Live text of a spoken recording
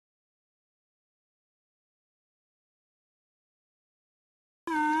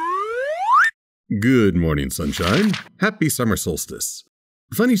Good morning, sunshine. Happy Summer Solstice.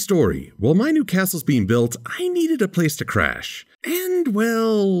 Funny story, while my new castle's being built, I needed a place to crash. And,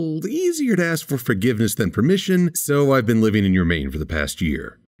 well, easier to ask for forgiveness than permission, so I've been living in your main for the past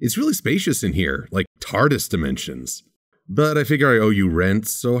year. It's really spacious in here, like TARDIS dimensions. But I figure I owe you rent,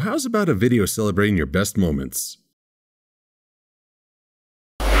 so how's about a video celebrating your best moments?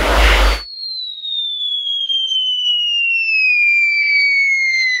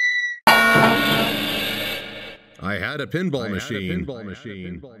 I had a pinball machine.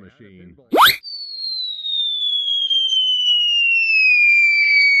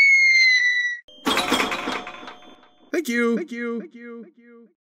 Thank you.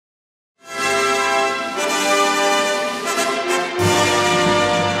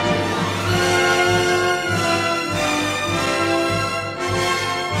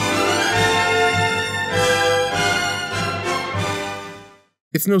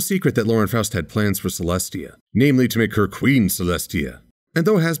 It's no secret that Lauren Faust had plans for Celestia, namely to make her Queen Celestia. And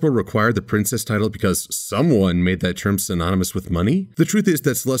though Hasbro required the princess title because someone made that term synonymous with money, the truth is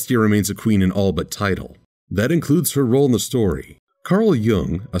that Celestia remains a queen in all but title. That includes her role in the story. Carl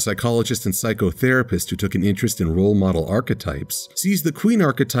Jung, a psychologist and psychotherapist who took an interest in role model archetypes, sees the queen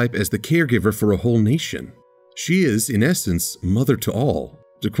archetype as the caregiver for a whole nation. She is, in essence, mother to all.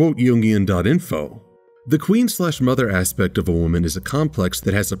 To quote Jungian.info, the queen/mother aspect of a woman is a complex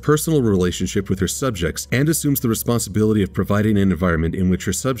that has a personal relationship with her subjects and assumes the responsibility of providing an environment in which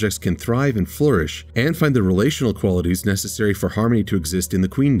her subjects can thrive and flourish and find the relational qualities necessary for harmony to exist in the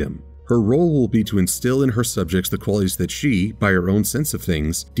queendom. Her role will be to instill in her subjects the qualities that she, by her own sense of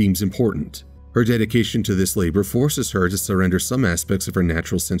things, deems important. Her dedication to this labor forces her to surrender some aspects of her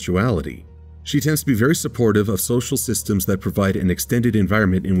natural sensuality. She tends to be very supportive of social systems that provide an extended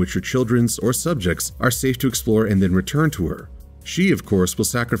environment in which her children's or subjects are safe to explore and then return to her. She, of course, will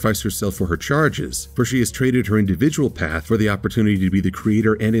sacrifice herself for her charges, for she has traded her individual path for the opportunity to be the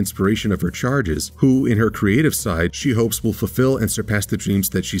creator and inspiration of her charges, who, in her creative side, she hopes will fulfill and surpass the dreams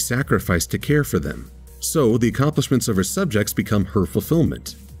that she sacrificed to care for them. So, the accomplishments of her subjects become her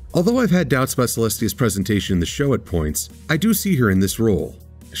fulfillment. Although I've had doubts about Celestia's presentation in the show at points, I do see her in this role.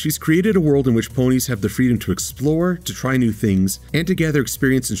 She's created a world in which ponies have the freedom to explore, to try new things, and to gather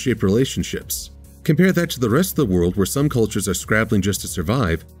experience and shape relationships. Compare that to the rest of the world where some cultures are scrabbling just to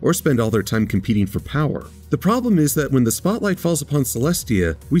survive, or spend all their time competing for power. The problem is that when the spotlight falls upon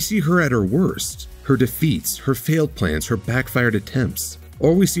Celestia, we see her at her worst. Her defeats, her failed plans, her backfired attempts.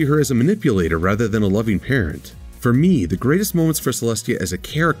 Or we see her as a manipulator rather than a loving parent. For me, the greatest moments for Celestia as a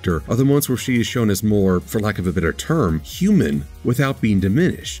character are the moments where she is shown as more, for lack of a better term, human, without being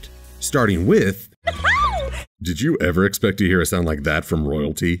diminished. Starting with... Did you ever expect to hear a sound like that from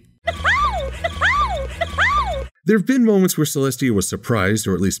royalty? There have been moments where Celestia was surprised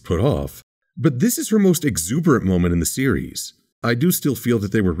or at least put off, but this is her most exuberant moment in the series. I do still feel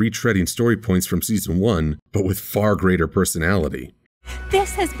that they were retreading story points from Season 1, but with far greater personality.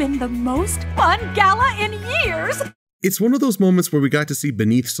 This has been the most fun gala in years! It's one of those moments where we got to see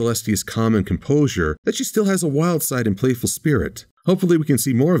beneath Celestia's calm and composure that she still has a wild side and playful spirit. Hopefully we can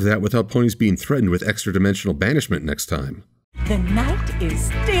see more of that without ponies being threatened with extra-dimensional banishment next time. The night is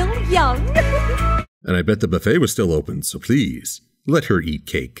still young! And I bet the buffet was still open, so please, let her eat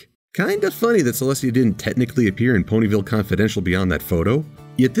cake. Kinda funny that Celestia didn't technically appear in Ponyville Confidential beyond that photo,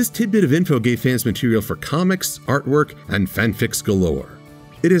 yet this tidbit of info gave fans material for comics, artwork, and fanfics galore.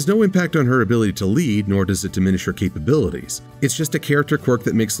 It has no impact on her ability to lead, nor does it diminish her capabilities. It's just a character quirk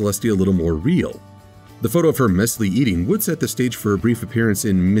that makes Celestia a little more real. The photo of her messily eating would set the stage for a brief appearance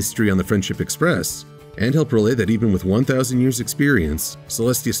in Mystery on the Friendship Express, and help relay that even with 1,000 years experience,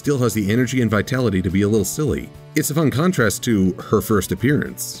 Celestia still has the energy and vitality to be a little silly. It's a fun contrast to her first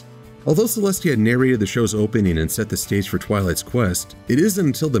appearance. Although Celestia had narrated the show's opening and set the stage for Twilight's quest, it isn't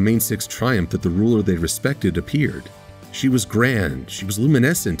until the main six triumphed that the ruler they respected appeared. She was grand, she was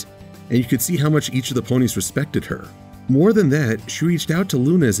luminescent, and you could see how much each of the ponies respected her. More than that, she reached out to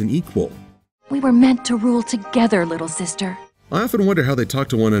Luna as an equal. We were meant to rule together, little sister. I often wonder how they talked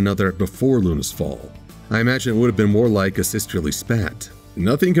to one another before Luna's fall. I imagine it would have been more like a sisterly spat.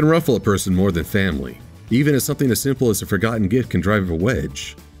 Nothing can ruffle a person more than family, even as something as simple as a forgotten gift can drive a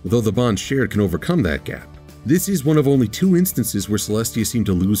wedge, though the bond shared can overcome that gap. This is one of only 2 instances where Celestia seemed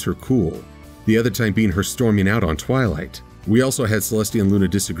to lose her cool, the other time being her storming out on Twilight. We also had Celestia and Luna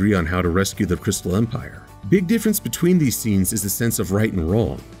disagree on how to rescue the Crystal Empire. Big difference between these scenes is the sense of right and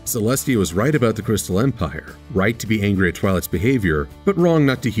wrong. Celestia was right about the Crystal Empire, right to be angry at Twilight's behavior, but wrong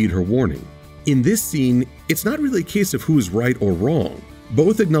not to heed her warning. In this scene, it's not really a case of who is right or wrong.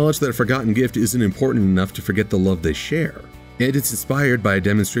 Both acknowledge that a forgotten gift isn't important enough to forget the love they share. and it's inspired by a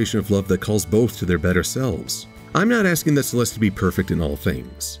demonstration of love that calls both to their better selves. I'm not asking that Celestia be perfect in all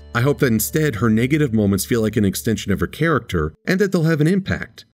things. I hope that instead her negative moments feel like an extension of her character and that they'll have an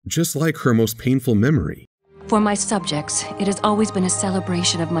impact, just like her most painful memory. For my subjects, it has always been a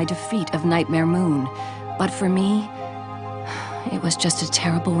celebration of my defeat of Nightmare Moon. But for me, it was just a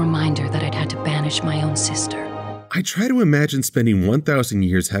terrible reminder that I'd had to banish my own sister. I try to imagine spending 1,000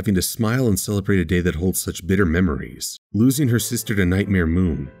 years having to smile and celebrate a day that holds such bitter memories, losing her sister to Nightmare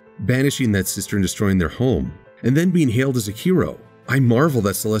Moon, banishing that sister and destroying their home, and then being hailed as a hero. I marvel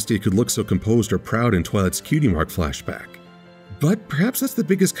that Celestia could look so composed or proud in Twilight's Cutie Mark flashback. But perhaps that's the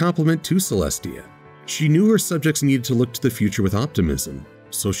biggest compliment to Celestia. She knew her subjects needed to look to the future with optimism,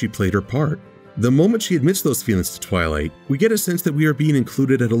 so she played her part. The moment she admits those feelings to Twilight, we get a sense that we are being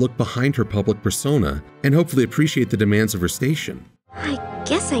included at a look behind her public persona and hopefully appreciate the demands of her station. I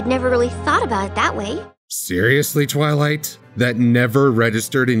guess I'd never really thought about it that way. Seriously, Twilight? That never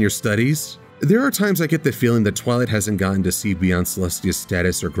registered in your studies? There are times I get the feeling that Twilight hasn't gotten to see beyond Celestia's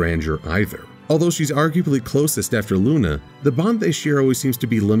status or grandeur either. Although she's arguably closest after Luna, the bond they share always seems to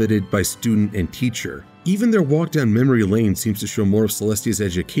be limited by student and teacher. Even their walk down memory lane seems to show more of Celestia's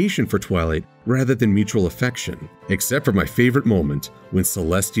education for Twilight rather than mutual affection, except for my favorite moment, when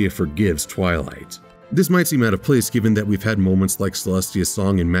Celestia forgives Twilight. This might seem out of place given that we've had moments like Celestia's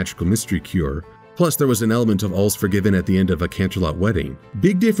song in Magical Mystery Cure, plus there was an element of all's forgiven at the end of A Canterlot Wedding.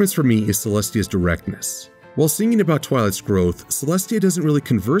 Big difference for me is Celestia's directness. While singing about Twilight's growth, Celestia doesn't really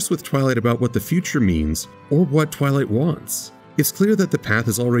converse with Twilight about what the future means or what Twilight wants. It's clear that the path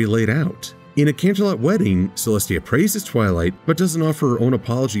is already laid out. In A Canterlot Wedding, Celestia praises Twilight but doesn't offer her own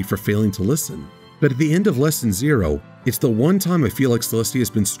apology for failing to listen. But at the end of Lesson 0, it's the one time I feel like Celestia has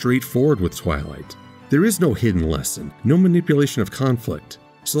been straightforward with Twilight. There is no hidden lesson, no manipulation of conflict.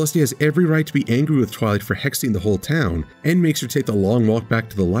 Celestia has every right to be angry with Twilight for hexing the whole town and makes her take the long walk back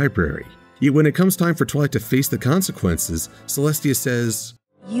to the library. Yet when it comes time for Twilight to face the consequences, Celestia says,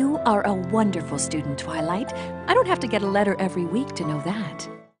 You are a wonderful student, Twilight. I don't have to get a letter every week to know that.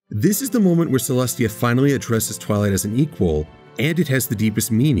 This is the moment where Celestia finally addresses Twilight as an equal, and it has the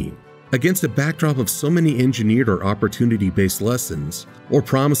deepest meaning. Against a backdrop of so many engineered or opportunity-based lessons, or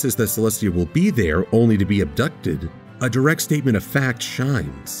promises that Celestia will be there only to be abducted, a direct statement of fact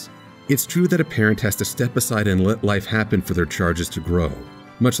shines. It's true that a parent has to step aside and let life happen for their charges to grow,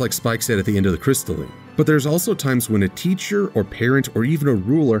 much like Spike said at the end of the crystalline. But there's also times when a teacher or parent or even a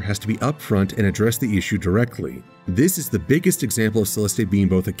ruler has to be upfront and address the issue directly. This is the biggest example of Celestia being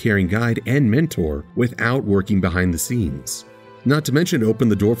both a caring guide and mentor without working behind the scenes. Not to mention open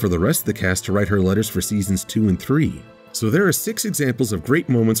the door for the rest of the cast to write her letters for seasons 2 and 3. So there are 6 examples of great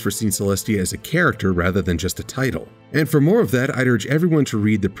moments for seeing Celestia as a character rather than just a title. And for more of that, I'd urge everyone to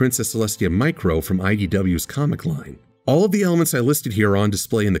read the Princess Celestia Micro from IDW's comic line. All of the elements I listed here are on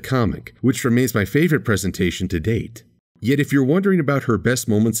display in the comic, which remains my favorite presentation to date. Yet if you're wondering about her best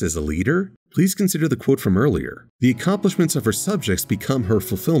moments as a leader, please consider the quote from earlier. The accomplishments of her subjects become her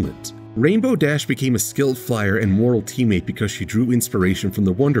fulfillment. Rainbow Dash became a skilled flyer and moral teammate because she drew inspiration from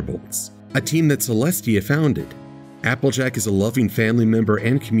the Wonderbolts, a team that Celestia founded. Applejack is a loving family member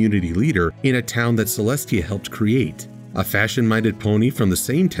and community leader in a town that Celestia helped create. A fashion-minded pony from the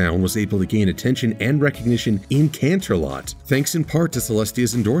same town was able to gain attention and recognition in Canterlot, thanks in part to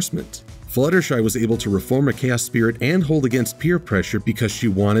Celestia's endorsement. Fluttershy was able to reform a chaos spirit and hold against peer pressure because she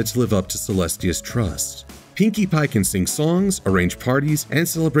wanted to live up to Celestia's trust. Pinkie Pie can sing songs, arrange parties, and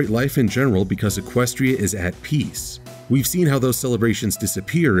celebrate life in general because Equestria is at peace. We've seen how those celebrations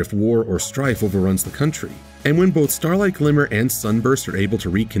disappear if war or strife overruns the country. And when both Starlight Glimmer and Sunburst are able to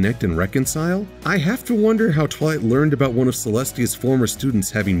reconnect and reconcile, I have to wonder how Twilight learned about one of Celestia's former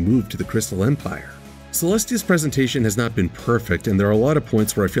students having moved to the Crystal Empire. Celestia's presentation has not been perfect, and there are a lot of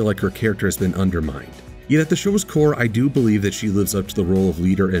points where I feel like her character has been undermined. Yet at the show's core, I do believe that she lives up to the role of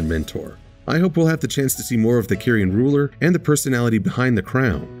leader and mentor. I hope we'll have the chance to see more of the Kyrian ruler and the personality behind the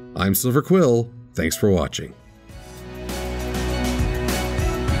crown. I'm Silver-Quill. Thanks for watching.